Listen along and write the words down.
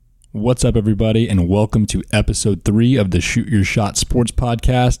What's up, everybody, and welcome to episode 3 of the Shoot Your Shot Sports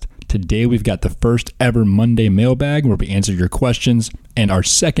Podcast. Today, we've got the first ever Monday mailbag where we answer your questions, and our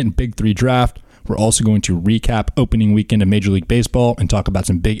second Big 3 draft. We're also going to recap opening weekend of Major League Baseball and talk about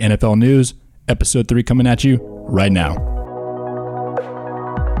some big NFL news. Episode 3 coming at you right now.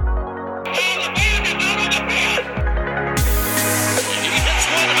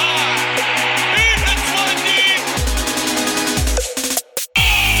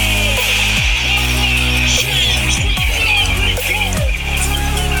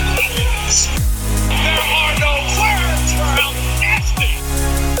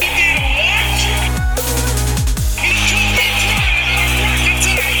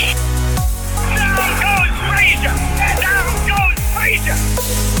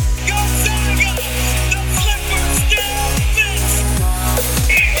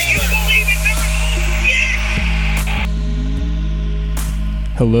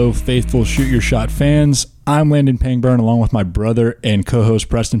 Hello, faithful Shoot Your Shot fans. I'm Landon Pangburn, along with my brother and co-host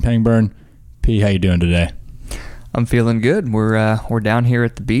Preston Pangburn. P, how you doing today? I'm feeling good. We're down here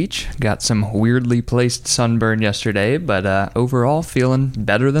at the beach. Got some weirdly placed sunburn yesterday, but overall feeling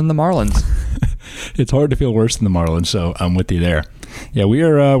better than the Marlins. It's hard to feel worse than the Marlins, so I'm with you there. Yeah,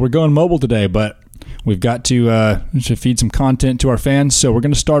 we're going mobile today, but we've got to feed some content to our fans. So we're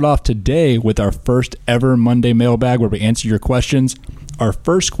going to start off today with our first ever Monday mailbag where we answer your questions. Our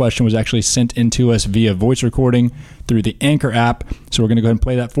first question was actually sent into us via voice recording through the Anchor app, so we're going to go ahead and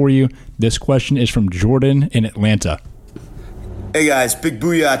play that for you. This question is from Jordan in Atlanta. Hey guys, big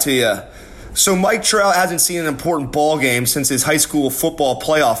booyah to you. So Mike Trout hasn't seen an important ball game since his high school football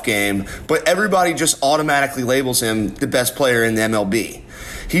playoff game, but everybody just automatically labels him the best player in the MLB.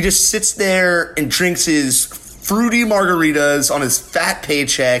 He just sits there and drinks his fruity margaritas on his fat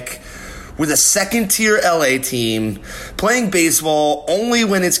paycheck with a second-tier LA team, playing baseball only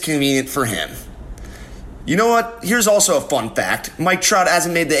when it's convenient for him. You know what? Here's also a fun fact. Mike Trout has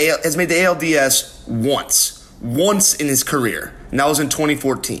made the ALDS once in his career, and that was in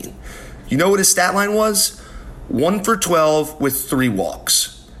 2014. You know what his stat line was? 1 for 12 with 3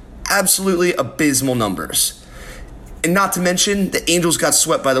 walks. Absolutely abysmal numbers. And not to mention, the Angels got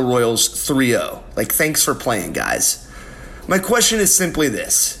swept by the Royals 3-0. Thanks for playing, guys. My question is simply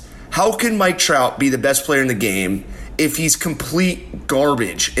this. How can Mike Trout be the best player in the game if he's complete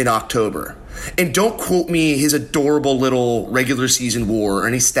garbage in October? And don't quote me his adorable little regular season WAR or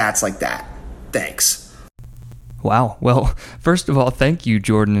any stats like that. Thanks. Wow. Well, first of all, thank you,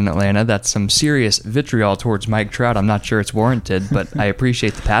 Jordan in Atlanta. That's some serious vitriol towards Mike Trout. I'm not sure it's warranted, but I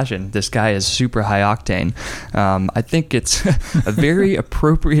appreciate the passion. This guy is super high octane. I think it's a very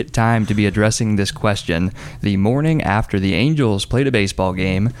appropriate time to be addressing this question the morning after the Angels played a baseball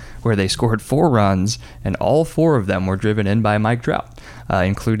game where they scored 4 runs, and all 4 of them were driven in by Mike Trout,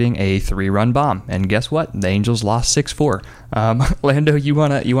 including a 3-run bomb. And guess what? The Angels lost 6-4. Lando, you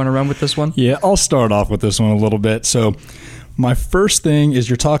wanna run with this one? Yeah, I'll start off with this one a little bit. So my first thing is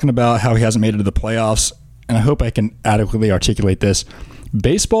you're talking about how he hasn't made it to the playoffs, and I hope I can adequately articulate this.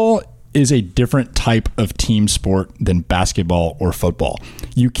 Baseball is a different type of team sport than basketball or football.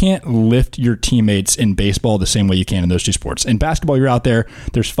 You can't lift your teammates in baseball the same way you can in those two sports. In basketball, you're out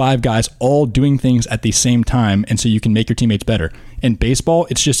there's 5 guys all doing things at the same time, and so you can make your teammates better. In baseball,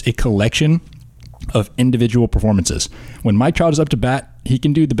 it's just a collection of individual performances. When Mike Trout is up to bat, he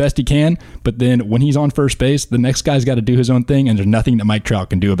can do the best he can, but then when he's on first base, the next guy's got to do his own thing, and there's nothing that Mike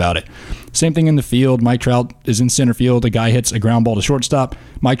Trout can do about it. Same thing in the field. Mike Trout is in center field. A guy hits a ground ball to shortstop.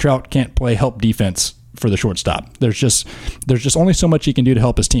 Mike Trout can't play help defense for the shortstop. There's just only so much he can do to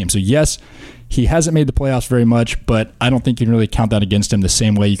help his team. So yes, he hasn't made the playoffs very much, but I don't think you can really count that against him the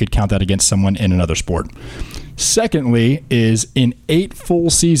same way you could count that against someone in another sport. Secondly is in 8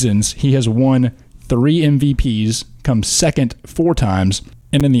 full seasons, he has won 3 MVPs, come second 4 times,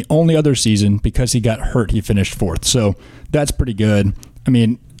 and in the only other season, because he got hurt, he finished 4th. So that's pretty good. I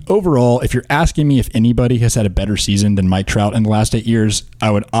mean, overall, if you're asking me if anybody has had a better season than Mike Trout in the last 8 years,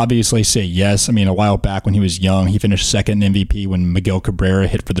 I would obviously say yes. I mean, a while back when he was young, he finished second in MVP when Miguel Cabrera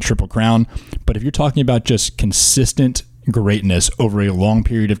hit for the Triple Crown. But if you're talking about just consistent greatness over a long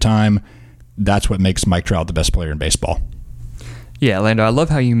period of time, that's what makes Mike Trout the best player in baseball. Yeah, Lando, I love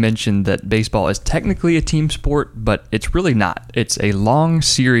how you mentioned that baseball is technically a team sport, but it's really not. It's a long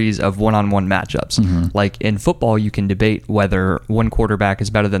series of one-on-one matchups. Mm-hmm. Like in football, you can debate whether one quarterback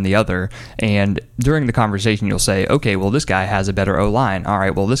is better than the other, and during the conversation, you'll say, okay, well, this guy has a better O-line. All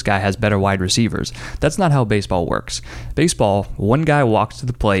right, well, this guy has better wide receivers. That's not how baseball works. Baseball, one guy walks to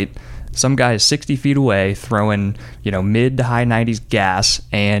the plate, some guy is 60 feet away throwing, mid to high 90s gas,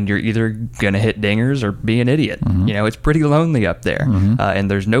 and you're either going to hit dingers or be an idiot. It's pretty lonely up there. And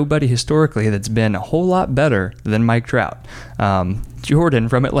there's nobody historically that's been a whole lot better than Mike Trout. Jordan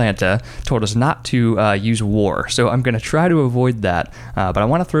from Atlanta told us not to use WAR, so I'm going to try to avoid that, but I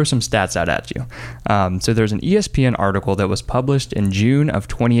want to throw some stats out at you. So there's an ESPN article that was published in June of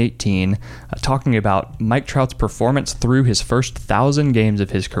 2018 talking about Mike Trout's performance through his first 1,000 games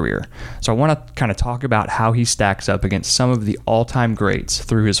of his career. So I want to kind of talk about how he stacks up against some of the all-time greats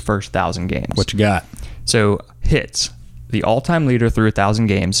through his first 1,000 games. What you got? So hits, the all-time leader through 1,000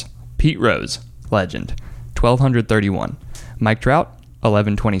 games, Pete Rose, legend, 1,231. Mike Trout,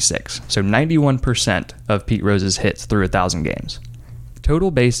 1126. So 91% of Pete Rose's hits through 1,000 games. Total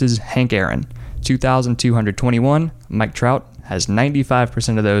bases, Hank Aaron, 2,221. Mike Trout has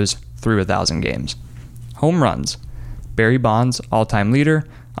 95% of those through 1,000 games. Home runs, Barry Bonds, all-time leader,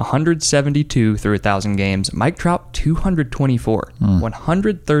 172 through 1,000 games. Mike Trout, 224.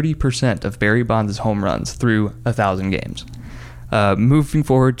 130% of Barry Bonds' home runs through 1,000 games. Moving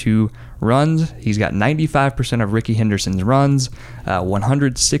forward to runs, he's got 95% of Ricky Henderson's runs,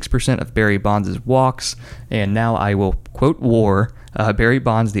 106% of Barry Bonds' walks, and now I will quote WAR. Barry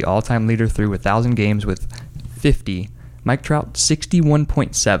Bonds, the all-time leader through 1,000 games with 50. Mike Trout,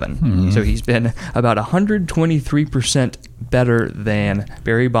 61.7. So he's been about 123% better than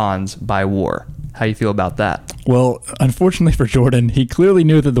Barry Bonds by WAR. How do you feel about that? Well, unfortunately for Jordan, he clearly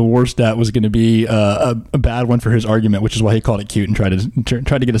knew that the WAR stat was going to be a bad one for his argument, which is why he called it cute and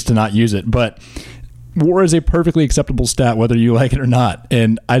tried to get us to not use it. But WAR is a perfectly acceptable stat, whether you like it or not.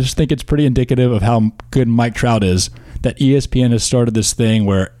 And I just think it's pretty indicative of how good Mike Trout is that ESPN has started this thing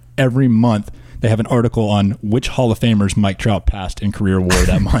where every month they have an article on which Hall of Famers Mike Trout passed in career WAR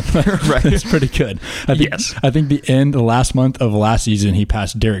that month. Right. It's pretty good. I think the last month of last season, he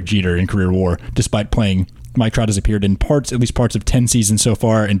passed Derek Jeter in career WAR, despite playing. Mike Trout has appeared in at least parts of 10 seasons so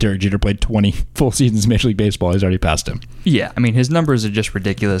far, and Derek Jeter played 20 full seasons in Major League Baseball. He's already passed him. Yeah, I mean, his numbers are just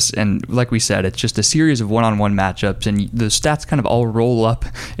ridiculous, and like we said, it's just a series of one-on-one matchups, and the stats kind of all roll up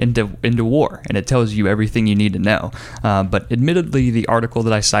into WAR, and it tells you everything you need to know. But admittedly, the article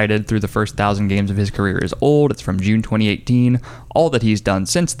that I cited through the first 1,000 games of his career is old. It's from June 2018. All that he's done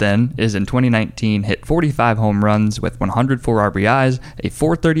since then is in 2019 hit 45 home runs with 104 RBIs, a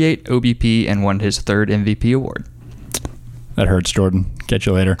 438 OBP, and won his third MVP award. That hurts, Jordan. Catch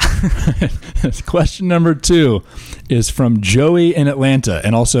you later. Question number 2 is from Joey in Atlanta,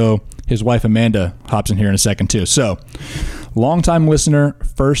 and also his wife Amanda hops in here in a second too. So, longtime listener,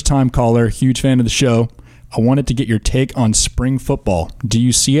 first-time caller, huge fan of the show. I wanted to get your take on spring football. Do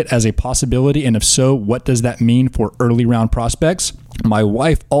you see it as a possibility? And if so, what does that mean for early round prospects? My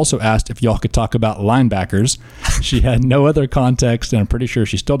wife also asked if y'all could talk about linebackers. She had no other context, and I'm pretty sure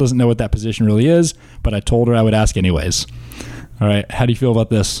she still doesn't know what that position really is, but I told her I would ask anyways. All right, how do you feel about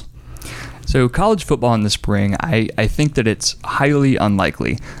this? So college football in the spring, I think that it's highly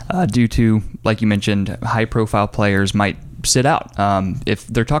unlikely due to, like you mentioned, high-profile players might sit out. If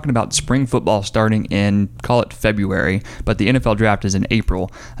they're talking about spring football starting in, call it February, but the NFL draft is in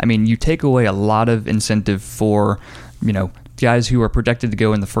April, I mean, you take away a lot of incentive for, guys who are projected to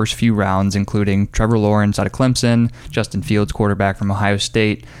go in the first few rounds, including Trevor Lawrence out of Clemson, Justin Fields, quarterback from Ohio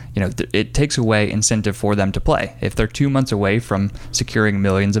State. It takes away incentive for them to play. If they're 2 months away from securing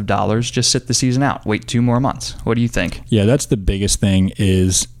millions of dollars, just sit the season out. Wait 2 more months. What do you think? Yeah, that's the biggest thing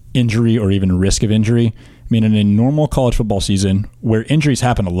is injury or even risk of injury. I mean, in a normal college football season where injuries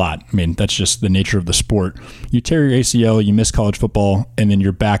happen a lot, I mean, that's just the nature of the sport. You tear your ACL, you miss college football, and then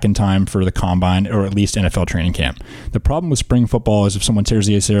you're back in time for the combine or at least NFL training camp. The problem with spring football is if someone tears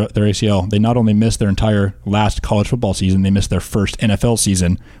their ACL, they not only miss their entire last college football season, they miss their first NFL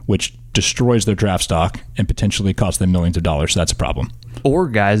season, which destroys their draft stock and potentially costs them millions of dollars. So that's a problem. Or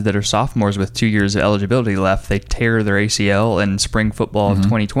guys that are sophomores with 2 years of eligibility left, they tear their ACL in spring football of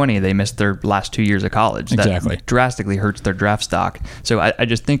 2020. They missed their last 2 years of college. Exactly. That drastically hurts their draft stock. So I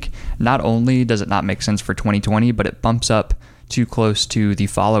just think not only does it not make sense for 2020, but it bumps up too close to the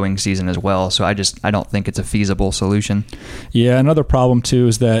following season as well. So I don't think it's a feasible solution. Yeah, another problem too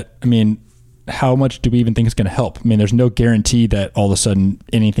is that, I mean, how much do we even think it's going to help? I mean, there's no guarantee that all of a sudden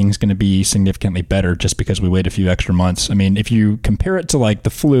anything's going to be significantly better just because we wait a few extra months. I mean, if you compare it to like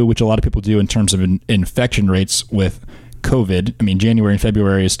the flu, which a lot of people do in terms of infection rates with COVID, I mean, January and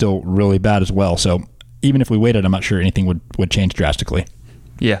February is still really bad as well. So even if we waited, I'm not sure anything would change drastically.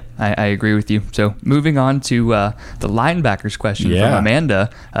 Yeah, I agree with you. So moving on to the linebackers question from Amanda.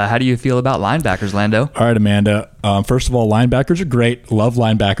 How do you feel about linebackers, Lando? All right, Amanda. First of all, linebackers are great. Love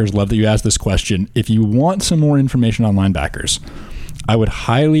linebackers. Love that you asked this question. If you want some more information on linebackers, I would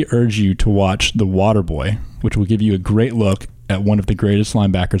highly urge you to watch The Waterboy, which will give you a great look at one of the greatest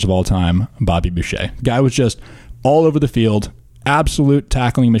linebackers of all time, Bobby Boucher. Guy was just all over the field, absolute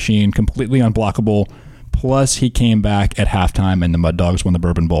tackling machine, completely unblockable. Plus, he came back at halftime and the Mud Dogs won the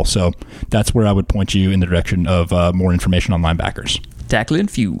Bourbon Bowl. So that's where I would point you in the direction of more information on linebackers. Tackling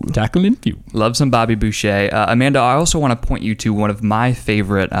Few. Love some Bobby Boucher. Amanda, I also want to point you to one of my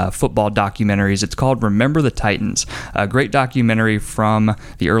favorite football documentaries. It's called Remember the Titans, a great documentary from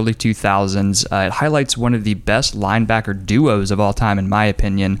the early 2000s. It highlights one of the best linebacker duos of all time, in my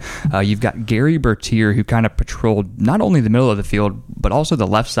opinion. You've got Gary Bertier, who kind of patrolled not only the middle of the field, but also the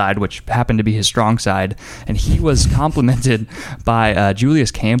left side, which happened to be his strong side. And he was complemented by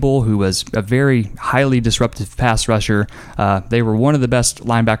Julius Campbell, who was a very highly disruptive pass rusher. They were one of the best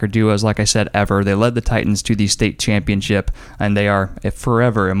linebacker duos, like I said, ever. They led the Titans to the state championship, and they are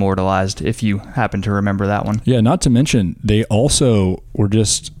forever immortalized, if you happen to remember that one. Yeah, not to mention, they also were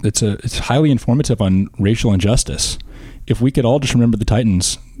just, it's highly informative on racial injustice. If we could all just remember the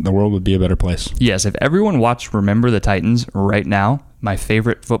Titans, the world would be a better place. Yes, if everyone watched Remember the Titans right now, my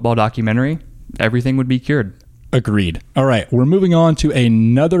favorite football documentary, everything would be cured. Agreed. All right, we're moving on to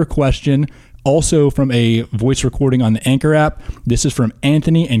another question, also from a voice recording on the Anchor app. This is from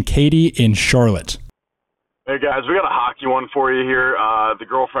Anthony and Katie in Charlotte. Hey, guys, we got a hockey one for you here. The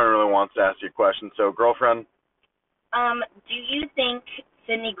girlfriend really wants to ask you a question. So, girlfriend? Do you think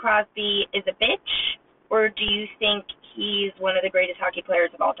Sidney Crosby is a bitch, or do you think he's one of the greatest hockey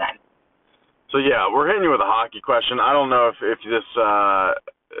players of all time? So, yeah, we're hitting you with a hockey question. I don't know if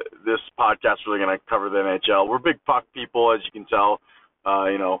this podcast is really going to cover the NHL. We're big puck people, as you can tell.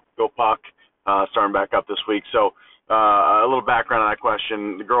 Go Puck, starting back up this week. So a little background on that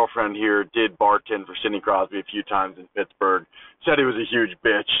question. The girlfriend here did bartend for Sidney Crosby a few times in Pittsburgh. Said he was a huge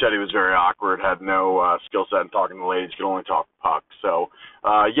bitch. Said he was very awkward. Had no skill set in talking to ladies. Could only talk puck. So,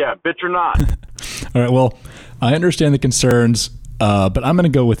 bitch or not. All right, well, I understand the concerns, but I'm going to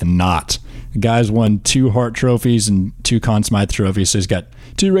go with not. The guy's won 2 Hart trophies and 2 Conn Smythe trophies, so he's got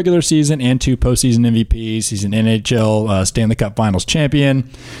 2 regular season and 2 postseason MVPs. He's an NHL Stanley Cup Finals champion.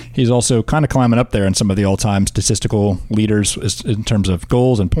 He's also kind of climbing up there in some of the all-time statistical leaders in terms of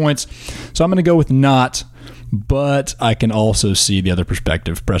goals and points. So I'm going to go with not, but I can also see the other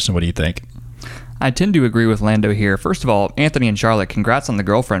perspective. Preston, what do you think? I tend to agree with Lando here. First of all, Anthony and Charlotte, congrats on the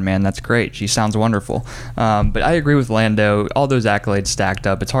girlfriend, man. That's great. She sounds wonderful. But I agree with Lando. All those accolades stacked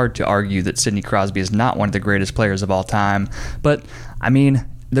up. It's hard to argue that Sidney Crosby is not one of the greatest players of all time. But, I mean,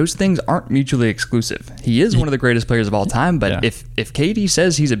 those things aren't mutually exclusive. He is one of the greatest players of all time, but if Katie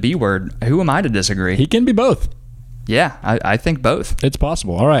says he's a B word, who am I to disagree? He can be both. Yeah, I think both. It's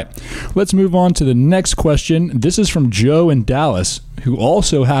possible. All right. Let's move on to the next question. This is from Joe in Dallas, who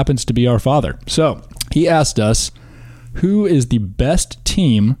also happens to be our father. So he asked us, who is the best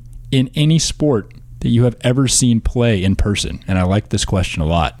team in any sport that you have ever seen play in person? And I like this question a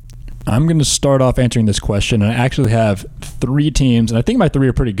lot. I'm going to start off answering this question. I actually have 3 teams, and I think my 3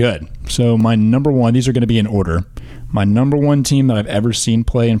 are pretty good. So my number 1, these are going to be in order. My number 1 team that I've ever seen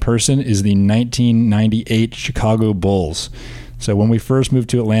play in person is the 1998 Chicago Bulls. So when we first moved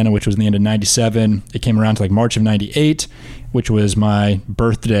to Atlanta, which was in the end of 97, it came around to like March of 98, which was my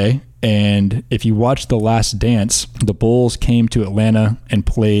birthday. And if you watch The Last Dance, the Bulls came to Atlanta and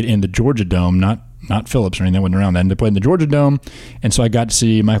played in the Georgia Dome, not Phillips or anything that wasn't around then. They played in the Georgia Dome, and so I got to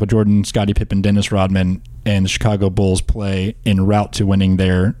see Michael Jordan, Scottie Pippen, Dennis Rodman, and the Chicago Bulls play en route to winning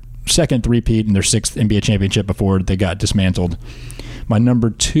their second three-peat and their 6th NBA championship before they got dismantled. My number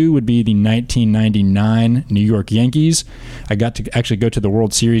 2 would be the 1999 New York Yankees. I got to actually go to the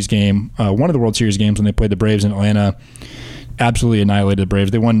World Series game, one of the World Series games when they played the Braves in Atlanta. Absolutely annihilated the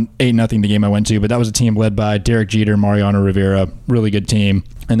Braves. They won 8-0 the game I went to, but that was a team led by Derek Jeter, Mariano Rivera, really good team.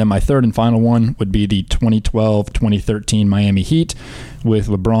 And then my 3rd and final one would be the 2012-2013 Miami Heat with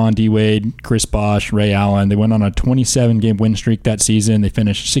LeBron, D-Wade, Chris Bosh, Ray Allen. They went on a 27-game win streak that season. They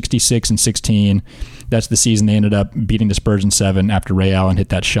finished 66-16. That's the season they ended up beating the Spurs in 7 after Ray Allen hit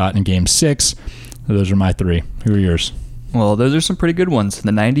that shot in Game 6. So those are my 3. Who are yours? Well, those are some pretty good ones.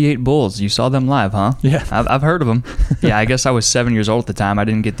 The 98 Bulls. You saw them live, huh? Yeah. I've heard of them. Yeah, I guess I was 7 years old at the time. I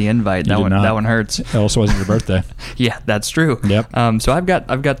didn't get the invite. That one hurts. It also wasn't your birthday. Yeah, that's true. Yep. So I've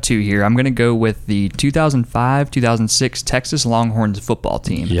got 2 here. I'm going to go with the 2005-2006 Texas Longhorns football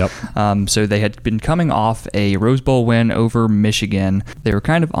team. Yep. So they had been coming off a Rose Bowl win over Michigan. They were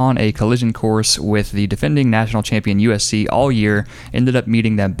kind of on a collision course with the defending national champion USC all year. Ended up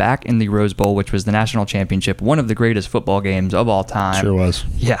meeting them back in the Rose Bowl, which was the national championship, one of the greatest football ball games of all time. Sure was.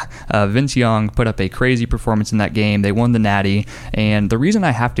 Yeah. Vince Young put up a crazy performance in that game. They won the Natty. And the reason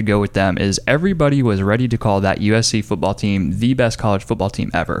I have to go with them is everybody was ready to call that USC football team the best college football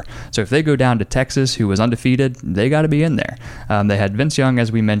team ever. So if they go down to Texas, who was undefeated, they got to be in there. They had Vince Young,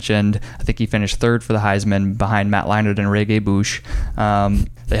 as we mentioned. I think he finished third for the Heisman behind Matt Leinart and Reggae Bush.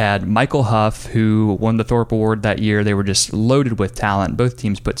 They had Michael Huff, who won the Thorpe Award that year. They were just loaded with talent. Both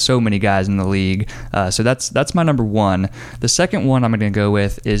teams put so many guys in the league. So that's my number one. The second one I'm going to go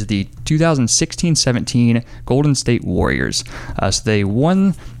with is the 2016-17 Golden State Warriors. So they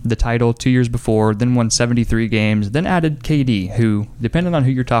won the title 2 years before, then won 73 games, then added KD, who, depending on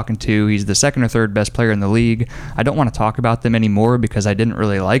who you're talking to, he's the second or third best player in the league. I don't want to talk about them anymore because I didn't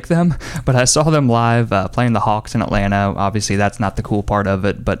really like them, but I saw them live playing the Hawks in Atlanta. Obviously, that's not the cool part of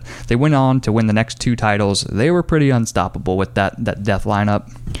it, but they went on to win the next two titles. They were pretty unstoppable with that death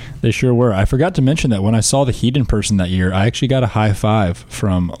lineup. They sure were. I forgot to mention that when I saw the Heat in person that year, I actually got a high five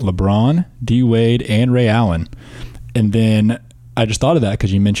from LeBron, D. Wade, and Ray Allen. And then I just thought of that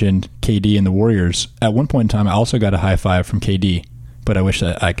because you mentioned KD and the Warriors. At one point in time, I also got a high five from KD, but I wish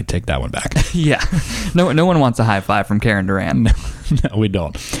that I could take that one back. Yeah. No one wants a high five from Karen Durant. No, we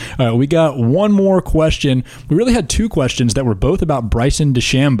don't. All right, we got one more question. We really had two questions that were both about Bryson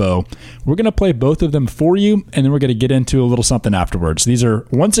DeChambeau. We're going to play both of them for you, and then we're going to get into a little something afterwards. These are,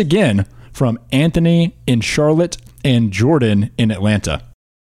 once again, from Anthony in Charlotte and Jordan in Atlanta.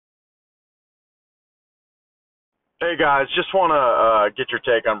 Hey guys, just want to get your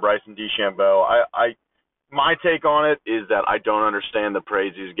take on Bryson DeChambeau. My take on it is that I don't understand the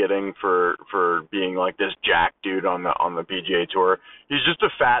praise he's getting for being like this jack dude on the PGA Tour. He's just a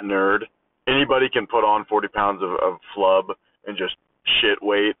fat nerd. Anybody can put on 40 pounds of flub and just shit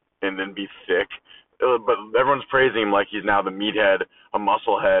weight and then be thick. But everyone's praising him like he's now the meathead, a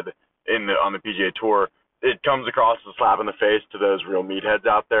musclehead on the PGA Tour. It comes across as a slap in the face to those real meatheads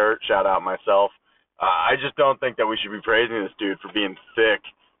out there. Shout out myself. I just don't think that we should be praising this dude for being thick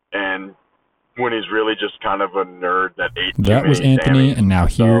and when he's really just kind of a nerd that ate too That was many Anthony, Sammys. and now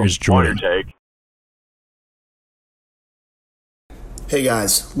here is Jordan. On your take. Hey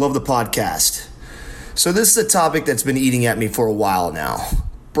guys, love the podcast. So this is a topic that's been eating at me for a while now.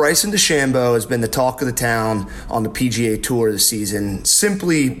 Bryson DeChambeau has been the talk of the town on the PGA Tour this season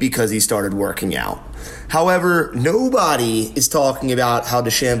simply because he started working out. However, nobody is talking about how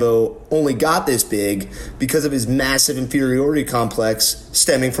DeChambeau only got this big because of his massive inferiority complex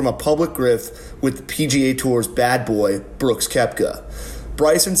stemming from a public grift with the PGA Tour's bad boy, Brooks Koepka.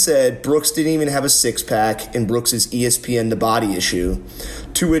 Bryson said Brooks didn't even have a six-pack in Brooks' ESPN The Body issue,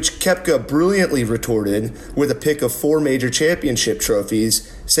 to which Koepka brilliantly retorted with a pick of 4 major championship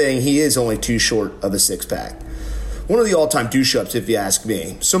trophies, saying he is only too short of a six-pack. One of the all-time douche-ups, if you ask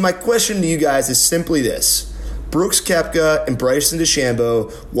me. So my question to you guys is simply this. Brooks Koepka and Bryson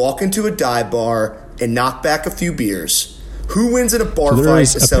DeChambeau walk into a dive bar and knock back a few beers. Who wins in a bar There fight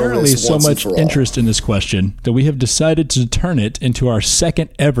is to settle apparently this so once much and for all? interest in this question that we have decided to turn it into our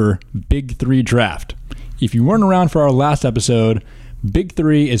second ever Big Three draft. If you weren't around for our last episode, Big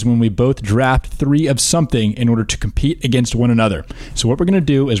Three is when we both draft 3 of something in order to compete against one another. So what we're going to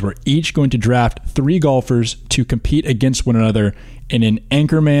do is we're each going to draft 3 golfers to compete against one another in an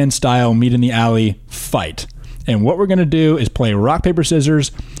Anchorman style meet in the alley fight. And what we're going to do is play rock, paper,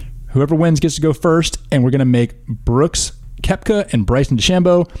 scissors. Whoever wins gets to go first, and we're going to make Brooks Koepka and Bryson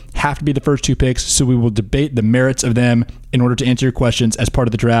DeChambeau have to be the first 2 picks, so we will debate the merits of them in order to answer your questions as part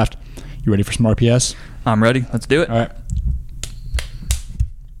of the draft. You ready for some RPS? I'm ready. Let's do it. All right.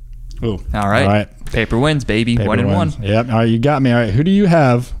 Ooh. All right. All right. Paper wins, baby. Paper 1-1. wins. Yep. All right, you got me. All right. Who do you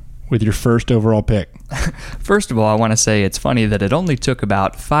have with your first overall pick? First of all, I want to say it's funny that it only took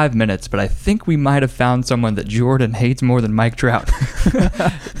about 5 minutes, but I think we might have found someone that Jordan hates more than Mike Trout.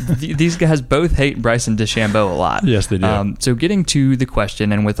 These guys both hate Bryson DeChambeau a lot. Yes, they do. So getting to the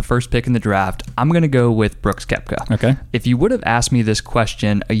question, and with the first pick in the draft, I'm going to go with Brooks Koepka. Okay. If you would have asked me this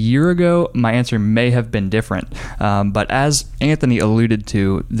question a year ago, my answer may have been different. But as Anthony alluded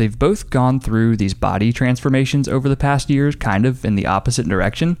to, they've both gone through these body transformations over the past years, kind of in the opposite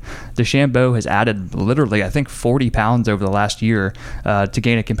direction. DeChambeau has added literally, I think, 40 pounds over the last year to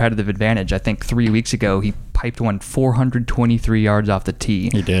gain a competitive advantage. I think 3 weeks ago, he piped one 423 yards off the tee.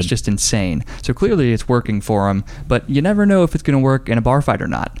 He did. It's just insane. So clearly it's working for him, but you never know if it's going to work in a bar fight or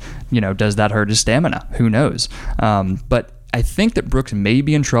not. Does that hurt his stamina? Who knows? But I think that Brooks may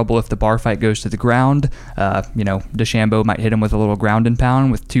be in trouble if the bar fight goes to the ground. DeChambeau might hit him with a little ground and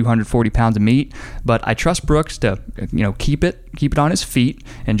pound with 240 pounds of meat. But I trust Brooks to, keep it on his feet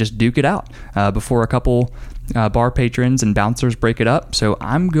and just duke it out before a couple bar patrons and bouncers break it up. So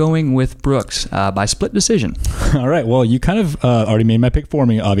I'm going with Brooks by split decision. All right. Well, you kind of already made my pick for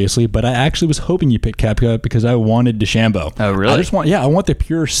me, obviously, but I actually was hoping you picked Koepka because I wanted DeChambeau. Oh, really? I want the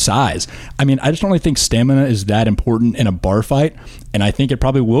pure size. I mean, I just don't really think stamina is that important in a bar fight, and I think it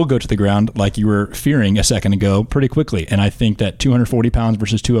probably will go to the ground like you were fearing a second ago pretty quickly. And I think that 240 pounds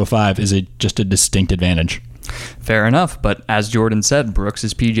versus 205 is just a distinct advantage. Fair enough, but as Jordan said, Brooks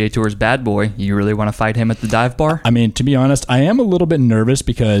is PGA Tour's bad boy. You really want to fight him at the dive bar? I mean, to be honest, I am a little bit nervous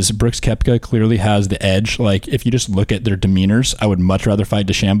because Brooks Koepka clearly has the edge. Like, if you just look at their demeanors, I would much rather fight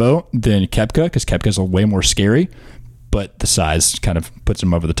DeChambeau than Koepka because Koepka's way more scary, but the size kind of puts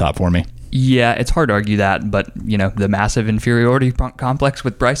him over the top for me. Yeah, it's hard to argue that, but, the massive inferiority complex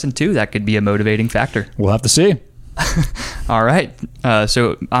with Bryson, too, that could be a motivating factor. We'll have to see. All right.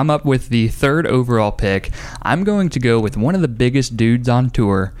 So I'm up with the third overall pick. I'm going to go with one of the biggest dudes on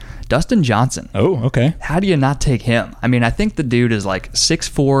tour, Dustin Johnson. Oh, okay. How do you not take him? I mean, I think the dude is like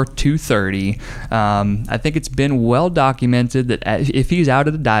 6'4", 230. I think it's been well documented that if he's out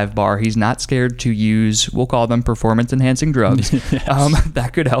at a dive bar, he's not scared to use, we'll call them performance-enhancing drugs. Yes.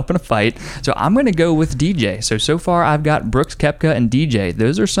 That could help in a fight. So I'm going to go with DJ. So far I've got Brooks Koepka and DJ.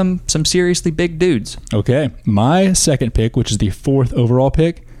 Those are some seriously big dudes. Okay. My second pick, which is the fourth overall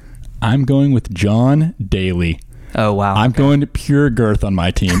pick, I'm going with John Daly. Oh, wow. I'm going to pure girth on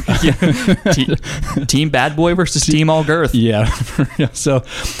my team. Team bad boy versus team all girth. Yeah. So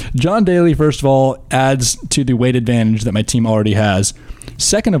John Daly, first of all, adds to the weight advantage that my team already has.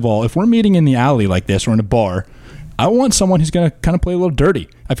 Second of all, if we're meeting in the alley like this or in a bar, I want someone who's going to kind of play a little dirty.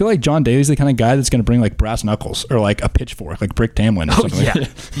 I feel like John Daly's the kind of guy that's going to bring like brass knuckles or like a pitchfork, like Brick Tamlin or something. Yeah.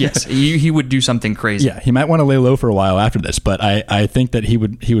 Like that. Yes. He would do something crazy. Yeah. He might want to lay low for a while after this, but I think that he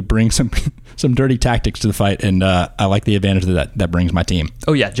would bring some dirty tactics to the fight, and I like the advantage that brings my team.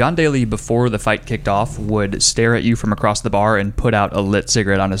 Oh, yeah. John Daly, before the fight kicked off, would stare at you from across the bar and put out a lit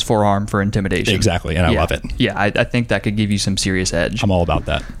cigarette on his forearm for intimidation. Exactly, and I love it. Yeah, I think that could give you some serious edge. I'm all about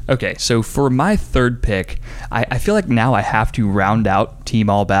that. Okay, so for my third pick, I feel like now I have to round out Team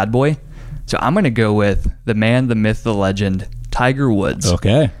All Bad Boy. So I'm going to go with the man, the myth, the legend, Tiger Woods.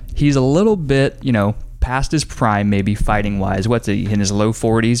 Okay. He's a little bit, past his prime, maybe fighting wise. What's he in his low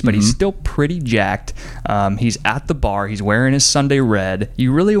 40s? But he's still pretty jacked. He's at the bar. He's wearing his Sunday red.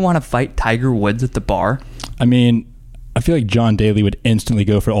 You really want to fight Tiger Woods at the bar? I mean, I feel like John Daly would instantly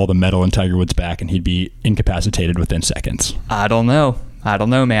go for all the metal in Tiger Woods' back, and he'd be incapacitated within seconds. I don't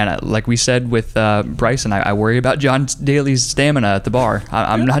know, man. Like we said with Bryson, I worry about John Daly's stamina at the bar.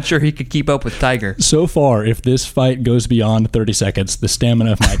 I'm not sure he could keep up with Tiger. So far, if this fight goes beyond 30 seconds, the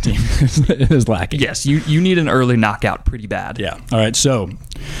stamina of my team is lacking. Yes, you need an early knockout pretty bad. Yeah. All right, so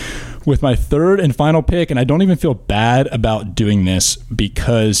with my third and final pick, and I don't even feel bad about doing this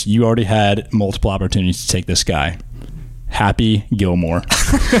because you already had multiple opportunities to take this guy. Happy Gilmore.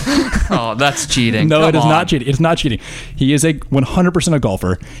 Oh, that's cheating. No, Come it is on. not cheating. It's not cheating. He is a 100% a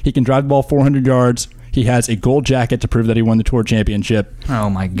golfer. He can drive the ball 400 yards. He has a gold jacket to prove that he won the Tour Championship. Oh,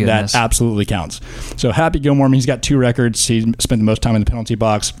 my goodness. That absolutely counts. So Happy Gilmore, he's got 2 records. He spent the most time in the penalty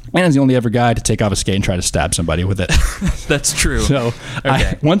box and is the only ever guy to take off a skate and try to stab somebody with it. That's true. So,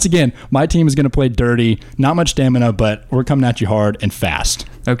 okay. Once again, my team is going to play dirty. Not much stamina, but we're coming at you hard and fast.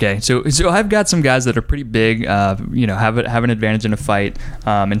 Okay, so I've got some guys that are pretty big, have an advantage in a fight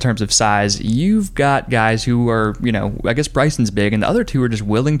in terms of size. You've got guys who are, I guess Bryson's big, and the other two are just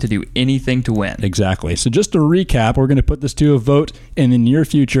willing to do anything to win. Exactly. So just to recap, we're going to put this to a vote in the near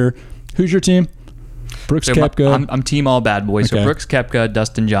future. Who's your team? Brooks Koepka. I'm Team All Bad Boy. Okay. So Brooks Koepka,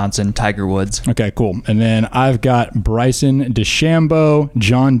 Dustin Johnson, Tiger Woods. Okay, cool. And then I've got Bryson DeChambeau,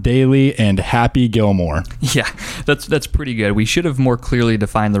 John Daly, and Happy Gilmore. Yeah, that's pretty good. We should have more clearly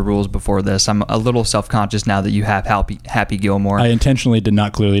defined the rules before this. I'm a little self-conscious now that you have Happy Gilmore. I intentionally did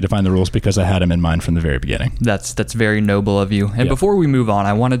not clearly define the rules because I had him in mind from the very beginning. That's very noble of you. And before we move on,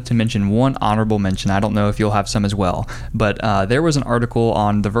 I wanted to mention one honorable mention. I don't know if you'll have some as well, but there was an article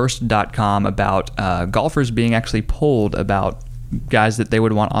on theverse.com about golfers being actually polled about guys that they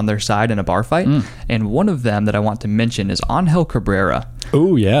would want on their side in a bar fight. And one of them that I want to mention is Angel Cabrera.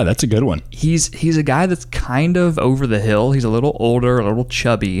 Oh, yeah, that's a good one. He's a guy that's kind of over the hill. He's a little older, a little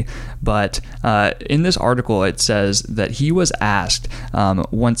chubby, but in this article it says that he was asked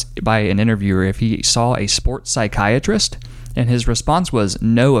once by an interviewer if he saw a sports psychiatrist, and his response was,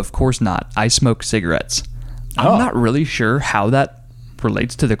 "No, of course not. I smoke cigarettes." I'm not really sure how that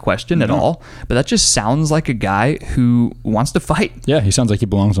relates to the question at all, but that just sounds like a guy who wants to fight. Yeah, he sounds like he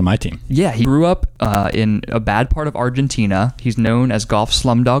belongs on my team. Yeah, he grew up in a bad part of Argentina. He's known as Golf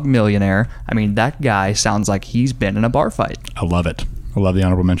Slumdog Millionaire. I mean, that guy sounds like he's been in a bar fight. I love it. I love the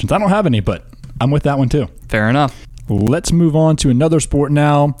honorable mentions. I don't have any, but I'm with that one too. Fair enough. Let's move on to another sport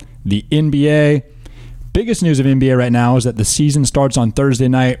now, the NBA. Biggest news of NBA right now is that the season starts on Thursday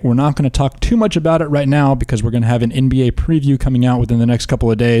night. We're not going to talk too much about it right now because we're going to have an NBA preview coming out within the next couple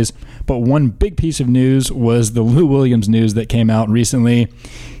of days. But one big piece of news was the Lou Williams news that came out recently.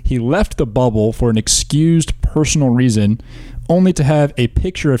 He left the bubble for an excused personal reason, only to have a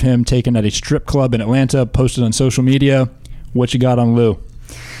picture of him taken at a strip club in Atlanta posted on social media. What you got on Lou?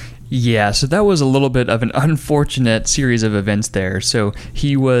 Yeah, so that was a little bit of an unfortunate series of events there. So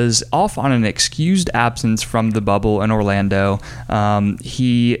he was off on an excused absence from the bubble in Orlando.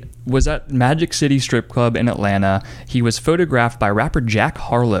 He was at Magic City Strip Club in Atlanta. He was photographed by rapper Jack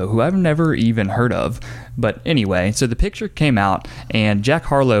Harlow, who I've never even heard of. But anyway, so the picture came out, and Jack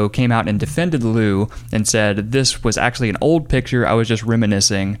Harlow came out and defended Lou and said this was actually an old picture. I was just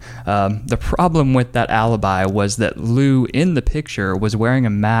reminiscing. The problem with that alibi was that Lou in the picture was wearing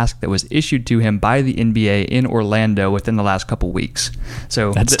a mask that was issued to him by the NBA in Orlando within the last couple weeks.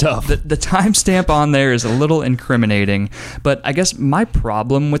 So that's tough. The timestamp on there is a little incriminating. But I guess my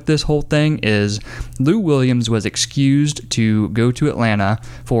problem with this whole thing is Lou Williams was excused to go to Atlanta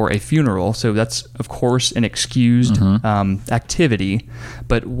for a funeral. So that's, of course, an excused activity.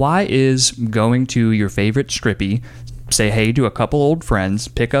 But why is going to your favorite strippy, say hey to a couple old friends,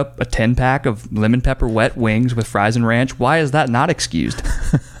 pick up a 10-pack of lemon pepper wet wings with fries and ranch, why is that not excused?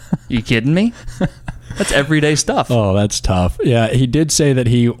 You kidding me? That's everyday stuff. Oh, that's tough. Yeah, he did say that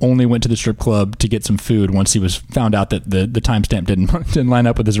he only went to the strip club to get some food once he was found out that the timestamp didn't line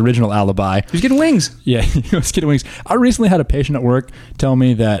up with his original alibi. He was getting wings. Yeah, he was getting wings. I recently had a patient at work tell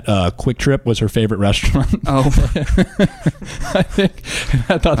me that Quick Trip was her favorite restaurant. Oh. I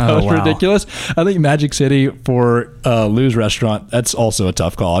thought that was ridiculous. I think Magic City for Lou's restaurant, that's also a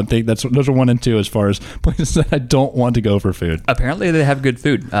tough call. I think those are 1 and 2 as far as places that I don't want to go for food. Apparently they have good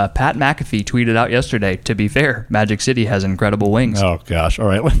food. Pat McAfee tweeted out yesterday, to be fair, Magic City has incredible wings. Oh, gosh. All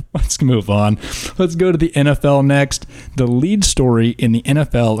right, let's move on. Let's go to the NFL next. The lead story in the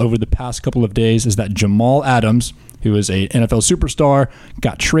NFL over the past couple of days is that Jamal Adams, who is a NFL superstar,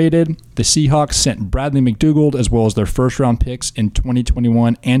 got traded. The Seahawks sent Bradley McDougald as well as their first-round picks in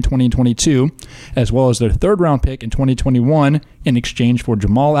 2021 and 2022, as well as their third-round pick in 2021 in exchange for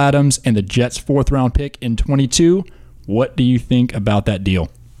Jamal Adams and the Jets' fourth-round pick in 22. What do you think about that deal?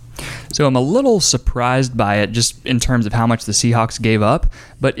 So I'm a little surprised by it just in terms of how much the Seahawks gave up.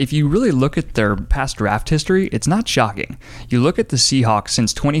 But if you really look at their past draft history, it's not shocking. You look at the Seahawks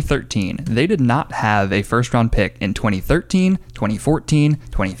since 2013. They did not have a first-round pick in 2013, 2014,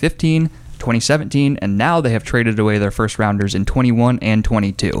 2015, 2017, and now they have traded away their first rounders in 21 and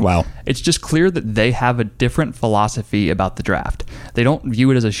 22. Wow. It's just clear that they have a different philosophy about the draft. They don't view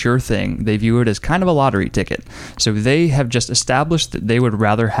it as a sure thing. They view it as kind of a lottery ticket. So they have just established that they would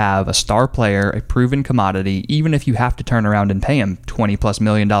rather have a star player, a proven commodity, even if you have to turn around and pay him $20+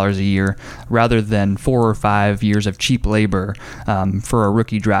 million a year, rather than 4 or 5 years of cheap labor for a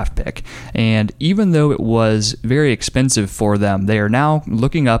rookie draft pick. And even though it was very expensive for them, they are now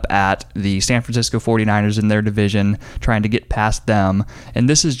looking up at the San Francisco 49ers in their division, trying to get past them. And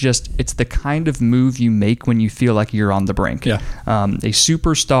this is just, it's the kind of move you make when you feel like you're on the brink. Yeah. A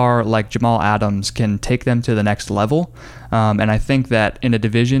superstar like Jamal Adams can take them to the next level. And I think that in a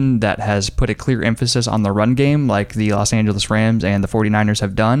division that has put a clear emphasis on the run game, like the Los Angeles Rams and the 49ers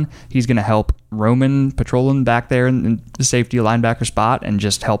have done, he's going to help Roman patrolling back there in the safety linebacker spot and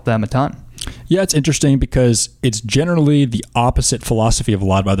just help them a ton. Yeah, it's interesting because it's generally the opposite philosophy of a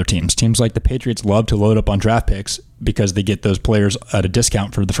lot of other teams. Teams like the Patriots love to load up on draft picks because they get those players at a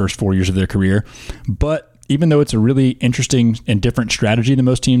discount for the first 4 years of their career. But even though it's a really interesting and different strategy than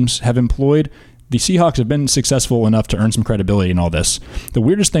most teams have employed, the Seahawks have been successful enough to earn some credibility in all this. The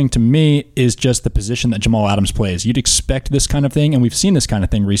weirdest thing to me is just the position that Jamal Adams plays. You'd expect this kind of thing, and we've seen this kind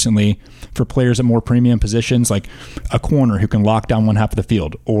of thing recently for players at more premium positions, like a corner who can lock down one half of the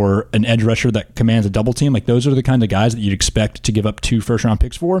field, or an edge rusher that commands a double team. Like, those are the kind of guys that you'd expect to give up 2 first-round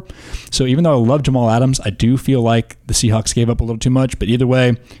picks for. So even though I love Jamal Adams, I do feel like the Seahawks gave up a little too much. But either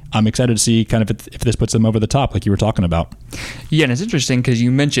way, I'm excited to see kind of if this puts them over the top, like you were talking about. Yeah, and it's interesting because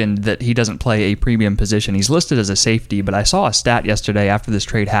you mentioned that he doesn't play a premium position. He's listed as a safety, but I saw a stat yesterday after this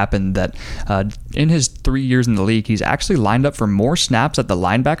trade happened that in his 3 years in the league, he's actually lined up for more snaps at the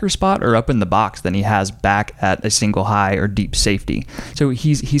linebacker spot or up in the box than he has back at a single high or deep safety. So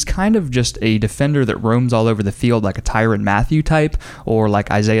he's kind of just a defender that roams all over the field like a Tyrann Mathieu type, or like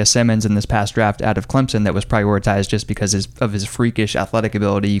Isaiah Simmons in this past draft out of Clemson that was prioritized just because of his freakish athletic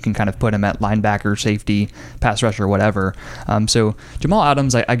ability. You can kind of put him at linebacker, safety, pass rusher, whatever. So Jamal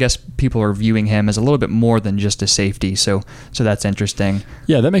Adams, I guess people are viewing him as a little bit more than just a safety. So that's interesting.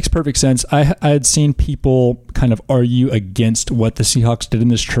 Yeah, that makes perfect sense. I had seen people kind of argue against what the Seahawks did in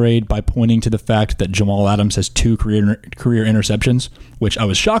this trade by pointing to the fact that Jamal Adams has 2 career interceptions, which I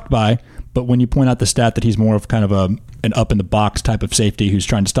was shocked by. But when you point out the stat that he's more of kind of an up-in-the-box type of safety who's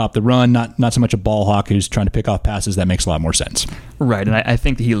trying to stop the run, not so much a ball hawk who's trying to pick off passes, that makes a lot more sense. Right, and I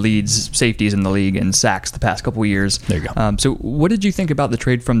think that he leads safeties in the league in sacks the past couple of years. There you go. So what did you think about the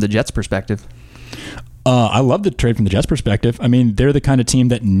trade from the Jets' perspective? I love the trade from the Jets' perspective. I mean, they're the kind of team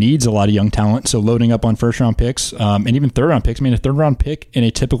that needs a lot of young talent, so loading up on first-round picks and even third-round picks. I mean, a third-round pick in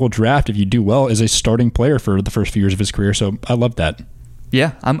a typical draft, if you do well, is a starting player for the first few years of his career, so I love that.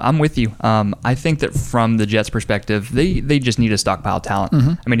 Yeah, I'm with you. I think that from the Jets' perspective, they just need to stockpile talent.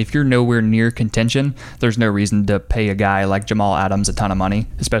 Mm-hmm. I mean, if you're nowhere near contention, there's no reason to pay a guy like Jamal Adams a ton of money,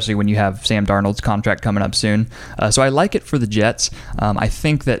 especially when you have Sam Darnold's contract coming up soon. So I like it for the Jets. I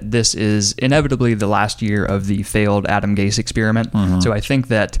think that this is inevitably the last year of the failed Adam Gase experiment. Mm-hmm. So I think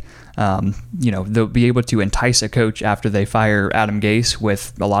that they'll be able to entice a coach after they fire Adam Gase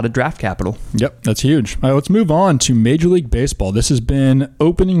with a lot of draft capital. Yep, that's huge. All right, let's move on to Major League Baseball. This has been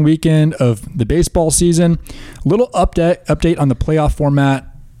opening weekend of the baseball season. A little update on the playoff format.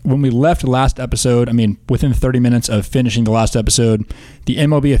 When we left last episode, I mean, within 30 minutes of finishing the last episode, the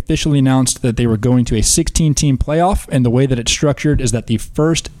MLB officially announced that they were going to a 16-team playoff, and the way that it's structured is that the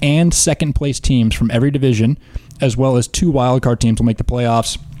first and second place teams from every division, as well as 2 wildcard teams, will make the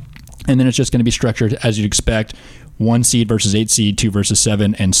playoffs. And then it's just going to be structured as you'd expect, 1 seed versus 8 seed, 2 versus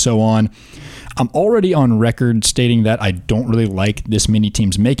 7, and so on. I'm already on record stating that I don't really like this many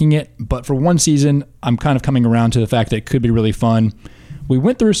teams making it, but for one season, I'm kind of coming around to the fact that it could be really fun. We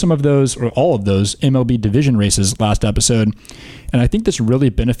went through some of those, or all of those, MLB division races last episode, and I think this really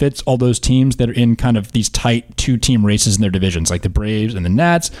benefits all those teams that are in kind of these tight 2-team races in their divisions, like the Braves and the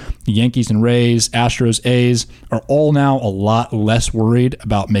Nats, the Yankees and Rays, Astros, A's, are all now a lot less worried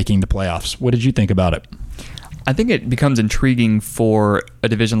about making the playoffs. What did you think about it? I think it becomes intriguing for a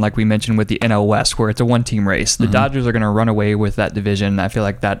division like we mentioned with the NL West, where it's a 1-team race. The Dodgers are going to run away with that division. I feel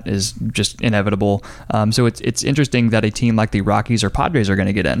like that is just inevitable. So it's interesting that a team like the Rockies or Padres are going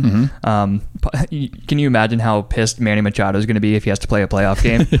to get in. Can you imagine how pissed Manny Machado is going to be if he has to play a playoff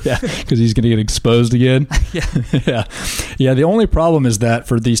game? Yeah, because he's going to get exposed again. Yeah. The only problem is that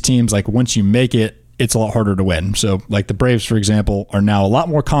for these teams, like once you make it, it's a lot harder to win. So like the Braves, for example, are now a lot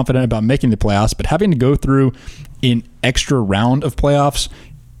more confident about making the playoffs, but having to go through an extra round of playoffs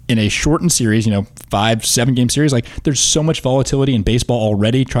in a shortened series, 5-7 game series, like there's so much volatility in baseball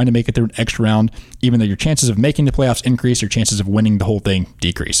already. Trying to make it through an extra round, even though your chances of making the playoffs increase, your chances of winning the whole thing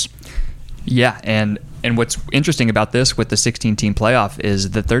decrease. Yeah, and what's interesting about this with the 16-team playoff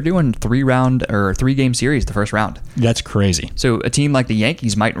is that they're doing 3-game series the first round. That's crazy. So a team like the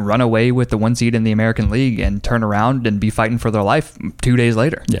Yankees might run away with the 1 seed in the American League and turn around and be fighting for their life 2 days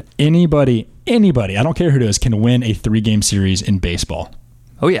later. Yeah, anybody, I don't care who it is, can win a 3-game series in baseball.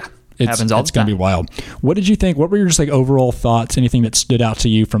 Oh yeah. Happens all the time. It's going to be wild. What did you think? What were your just like overall thoughts? Anything that stood out to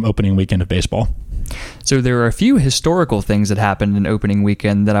you from opening weekend of baseball? So there are a few historical things that happened in opening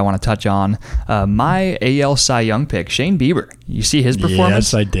weekend that I want to touch on. My AL Cy Young pick, Shane Bieber. You see his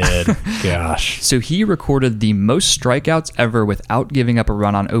performance? Yes, I did. Gosh. So he recorded the most strikeouts ever without giving up a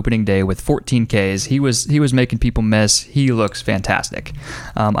run on opening day with 14 Ks. He was making people miss. He looks fantastic.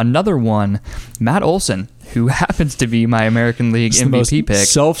 Another one, Matt Olson, who happens to be my American League it's MVP pick.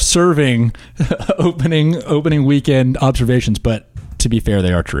 Self-serving opening weekend observations, but to be fair,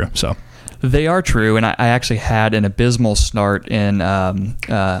 they are true. So. They are true, and I actually had an abysmal start in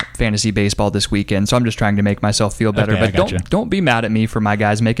fantasy baseball this weekend, so I'm just trying to make myself feel better. Okay, but don't be mad at me for my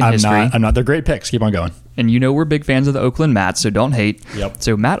guys making history. I'm not. They're great picks. Keep on going. And we're big fans of the Oakland Mats, so don't hate. Yep.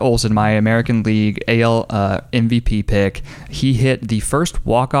 So Matt Olson, my American League AL MVP pick, he hit the first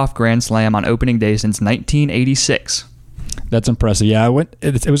walk-off grand slam on opening day since 1986. That's impressive. Yeah,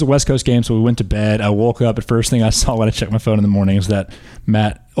 it was a West Coast game, so we went to bed. I woke up. The first thing I saw when I checked my phone in the morning was that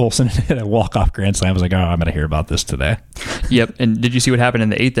Matt Olson hit a walk-off grand slam. I was like, I'm going to hear about this today. Yep, and did you see what happened in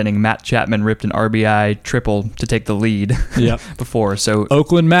the 8th inning? Matt Chapman ripped an RBI triple to take the lead. Yep. Before. So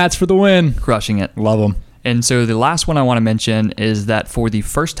Oakland Mats for the win. Crushing it. Love them. And so the last one I want to mention is that for the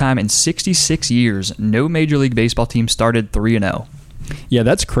first time in 66 years, no Major League Baseball team started 3-0. Yeah,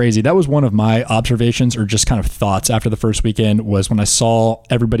 that's crazy. That was one of my observations or just kind of thoughts after the first weekend was when I saw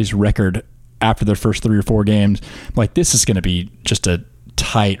everybody's record after their first 3 or 4 games. I'm like, this is going to be just a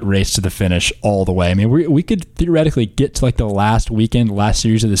tight race to the finish all the way. I mean, we could theoretically get to like the last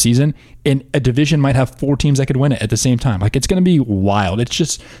series of the season, and a division might have 4 teams that could win it at the same time. Like, it's going to be wild. It's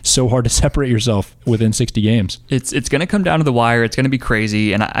just so hard to separate yourself within 60 games. It's going to come down to the wire. It's going to be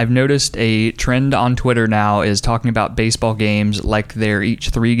crazy. And I've noticed a trend on Twitter now is talking about baseball games like they're each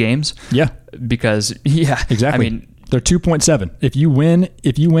 3 games. Yeah. Because, yeah. Exactly. I mean, they're 2.7. If you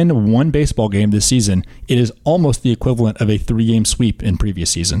win one baseball game this season, it is almost the equivalent of a 3-game sweep in previous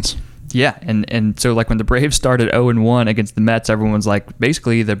seasons. Yeah, and so like when the Braves started 0-1 against the Mets, everyone's like,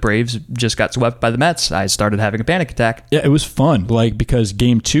 basically the Braves just got swept by the Mets. I started having a panic attack. Yeah, it was fun, like, because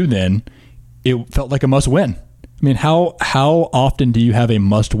game 2 then, it felt like a must-win. I mean, how often do you have a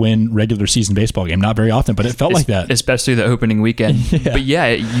must-win regular season baseball game? Not very often, but it felt like that. Especially the opening weekend. Yeah. But yeah,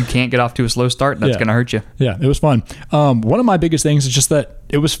 you can't get off to a slow start. That's going to hurt you. Yeah, it was fun. One of my biggest things is just that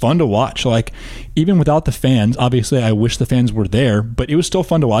it was fun to watch. Like, even without the fans, obviously I wish the fans were there, but it was still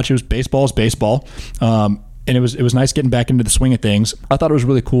fun to watch. It was baseball. And it was nice getting back into the swing of things. I thought it was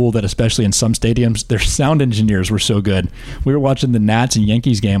really cool that, especially in some stadiums, their sound engineers were so good. We were watching the Nats and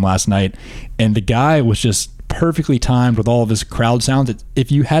Yankees game last night, and the guy was just perfectly timed with all of his crowd sounds.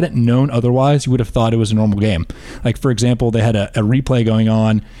 If you hadn't known otherwise, you would have thought it was a normal game. Like, for example, they had a replay going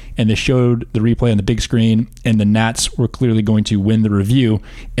on, and they showed the replay on the big screen, and the Nats were clearly going to win the review.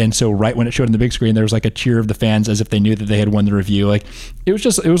 And so right when it showed on the big screen, there was like a cheer of the fans as if they knew that they had won the review. Like, it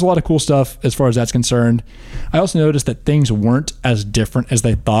was a lot of cool stuff as far as that's concerned. I also noticed that things weren't as different as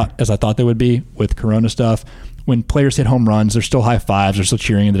I thought they would be with Corona stuff. When players hit home runs, they're still high fives, they're still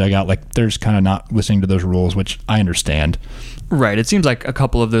cheering in the dugout. Like, they're just kind of not listening to those rules, which I understand. Right. It seems like a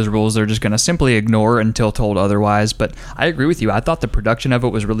couple of those rules they're just going to simply ignore until told otherwise. But I agree with you. I thought the production of it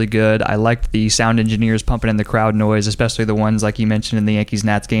was really good. I liked the sound engineers pumping in the crowd noise, especially the ones like you mentioned in the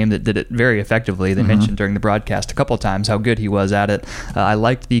Yankees-Nats game that did it very effectively. They mentioned during the broadcast a couple of times how good he was at it. I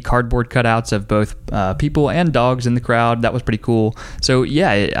liked the cardboard cutouts of both people and dogs in the crowd. That was pretty cool. So,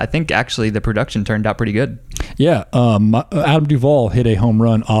 yeah, I think actually the production turned out pretty good. Yeah. Adam Duvall hit a home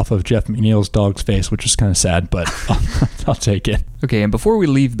run off of Jeff McNeil's dog's face, which was kind of sad, but I'll take it. Okay, and before we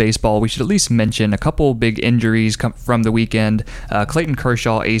leave baseball, we should at least mention a couple big injuries from the weekend. Clayton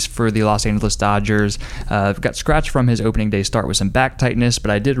Kershaw, ace for the Los Angeles Dodgers, got scratched from his opening day start with some back tightness,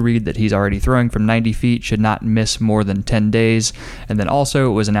 but I did read that he's already throwing from 90 feet, should not miss more than 10 days. And then also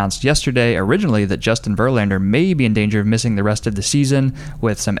it was announced yesterday, originally, that Justin Verlander may be in danger of missing the rest of the season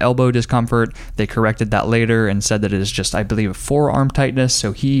with some elbow discomfort. They corrected that later and said that it is just, I believe, a forearm tightness,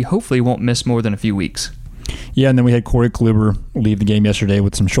 so he hopefully won't miss more than a few weeks. Yeah, and then we had Corey Kluber leave the game yesterday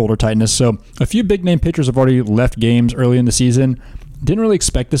with some shoulder tightness. So a few big-name pitchers have already left games early in the season. Didn't really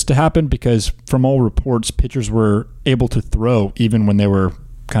expect this to happen because from all reports, pitchers were able to throw even when they were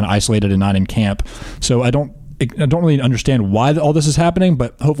kind of isolated and not in camp. So I don't really understand why all this is happening,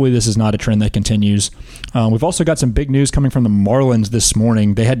 but hopefully this is not a trend that continues. We've also got some big news coming from the Marlins this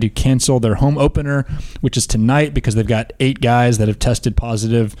morning. They had to cancel their home opener, which is tonight, because they've got 8 guys that have tested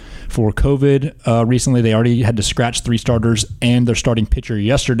positive for COVID recently. They already had to scratch 3 starters and their starting pitcher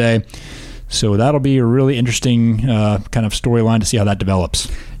yesterday. So that'll be a really interesting kind of storyline to see how that develops.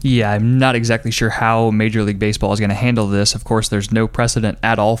 Yeah, I'm not exactly sure how Major League Baseball is going to handle this. Of course, there's no precedent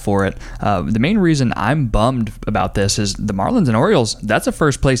at all for it. The main reason I'm bummed about this is the Marlins and Orioles, that's a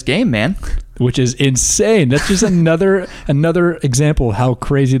first-place game, man. Which is insane. That's just another example of how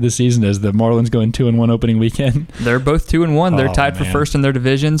crazy the season is. The Marlins going 2-1 opening weekend. They're both 2-1. They're tied for first in their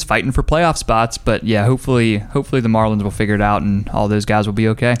divisions, fighting for playoff spots. But yeah, hopefully the Marlins will figure it out and all those guys will be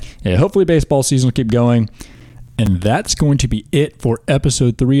okay. Yeah, hopefully baseball season will keep going. And that's going to be it for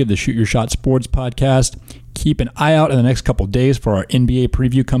episode 3 of the Shoot Your Shot Sports Podcast. Keep an eye out in the next couple days for our NBA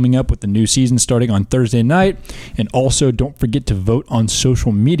preview coming up with the new season starting on Thursday night. And also, don't forget to vote on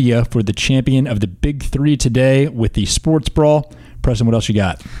social media for the champion of the Big 3 today with the Sports Brawl. Preston, what else you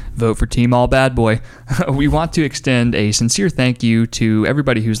got? Vote for Team All Bad Boy. We want to extend a sincere thank you to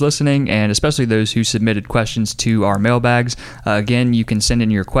everybody who's listening, and especially those who submitted questions to our mailbags. Again, you can send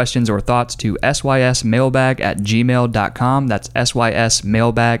in your questions or thoughts to sysmailbag@gmail.com. That's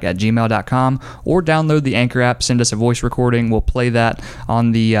sysmailbag@gmail.com. Or download the Anchor app, send us a voice recording. We'll play that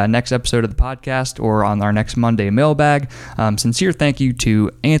on the next episode of the podcast or on our next Monday mailbag. Sincere thank you to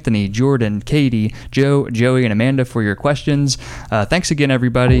Anthony, Jordan, Katie, Joe, Joey, and Amanda for your questions. Thanks again,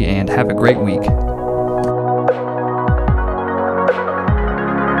 everybody, and have a great week.